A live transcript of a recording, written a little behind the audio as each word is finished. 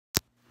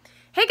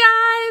Hey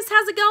guys,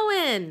 how's it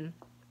going?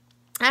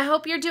 I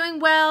hope you're doing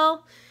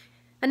well.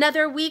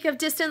 Another week of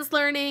distance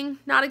learning.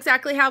 Not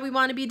exactly how we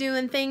want to be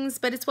doing things,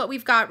 but it's what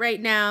we've got right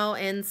now.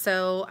 And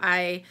so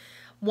I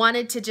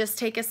wanted to just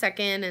take a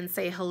second and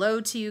say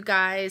hello to you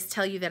guys,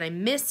 tell you that I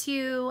miss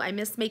you. I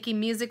miss making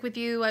music with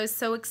you. I was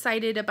so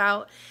excited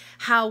about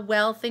how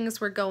well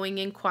things were going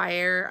in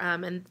choir,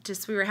 and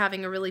just we were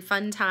having a really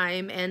fun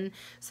time. And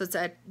so it's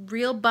a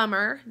real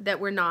bummer that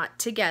we're not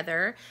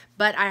together,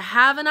 but I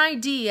have an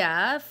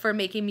idea for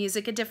making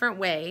music a different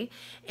way.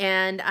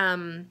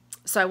 And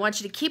so I want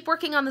you to keep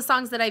working on the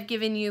songs that I've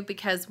given you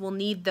because we'll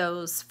need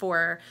those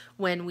for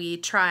when we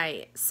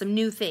try some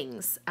new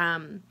things.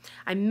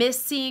 I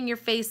miss seeing your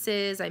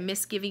faces. I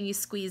miss giving you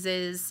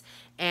squeezes.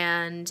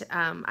 And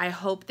I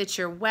hope that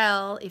you're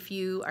well. If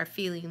you are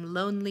feeling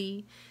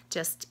lonely,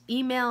 just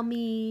email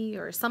me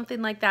or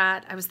something like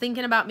that. I was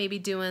thinking about maybe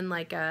doing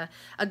like a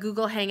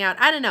Google Hangout.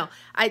 I don't know.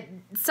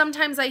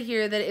 Sometimes I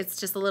hear that it's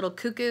just a little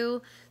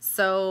cuckoo.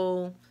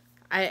 So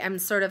I'm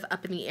sort of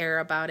up in the air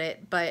about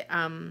it. But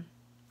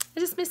I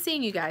just miss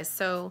seeing you guys,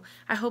 so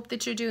I hope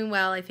that you're doing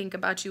well. I think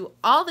about you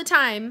all the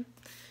time,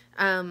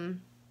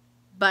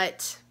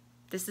 but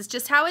this is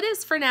just how it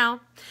is for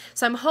now.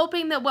 So I'm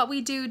hoping that what we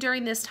do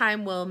during this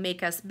time will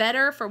make us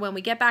better for when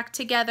we get back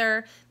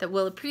together, that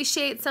we'll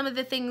appreciate some of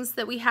the things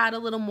that we had a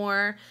little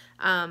more.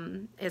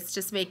 It's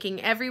just making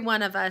every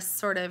one of us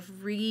sort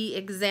of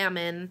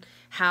re-examine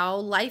how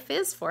life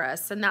is for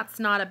us, and that's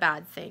not a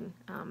bad thing.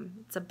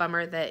 It's a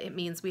bummer that it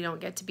means we don't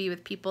get to be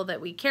with people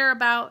that we care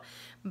about,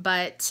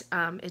 but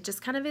it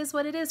just kind of is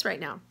what it is right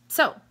now.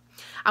 So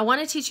I want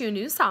to teach you a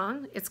new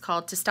song. It's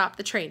called To Stop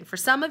the Train. For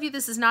some of you,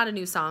 this is not a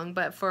new song,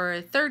 but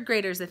for third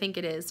graders, I think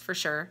it is for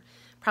sure.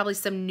 Probably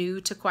some new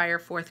to choir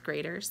fourth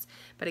graders,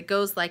 but it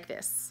goes like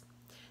this.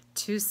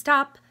 To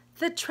stop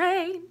the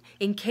train,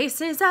 in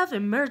cases of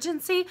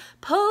emergency,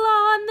 pull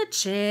on the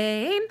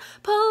chain,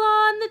 pull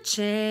on the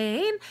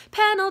chain,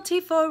 penalty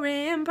for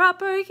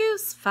improper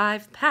use,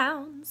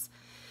 £5.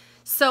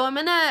 So I'm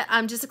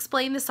gonna just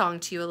explain the song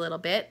to you a little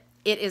bit.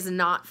 It is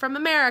not from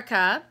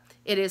America,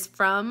 it is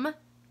from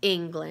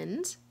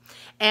England,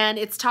 and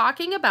it's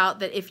talking about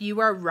that if you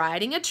are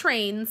riding a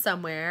train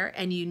somewhere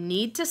and you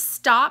need to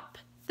stop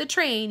the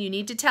train, you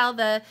need to tell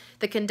the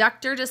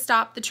conductor to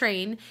stop the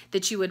train,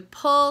 that you would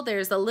pull,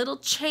 there's a little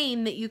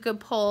chain that you could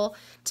pull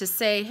to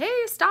say, hey,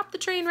 stop the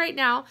train right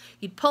now.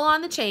 You'd pull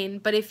on the chain,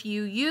 but if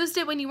you used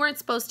it when you weren't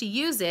supposed to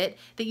use it,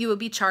 that you would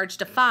be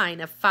charged a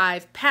fine of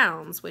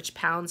 £5, which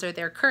pounds are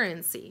their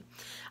currency.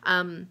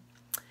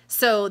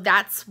 So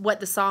that's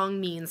what the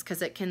song means,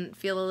 because it can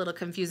feel a little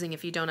confusing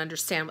if you don't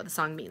understand what the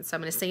song means. So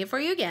I'm going to sing it for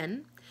you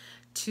again.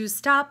 To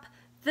stop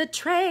the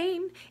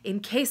train,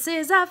 in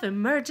cases of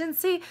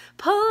emergency,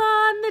 pull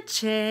on the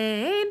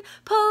chain,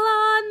 pull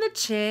on the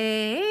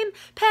chain,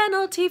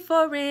 penalty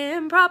for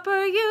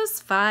improper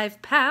use,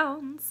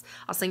 £5.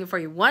 I'll sing it for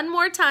you one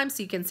more time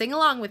so you can sing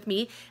along with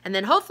me, and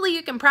then hopefully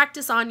you can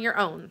practice on your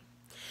own.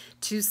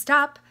 To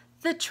stop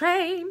the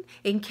train,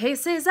 in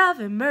cases of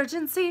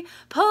emergency,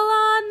 pull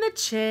on the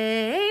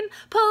chain,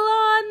 pull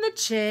on the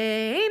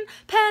chain,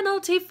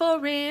 penalty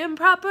for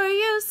improper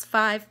use,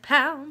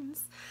 £5.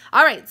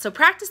 All right, so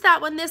practice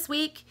that one this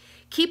week.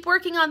 Keep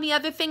working on the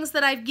other things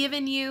that I've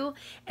given you,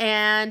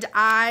 and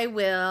I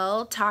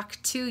will talk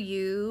to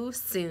you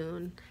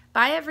soon.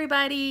 Bye,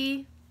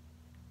 everybody.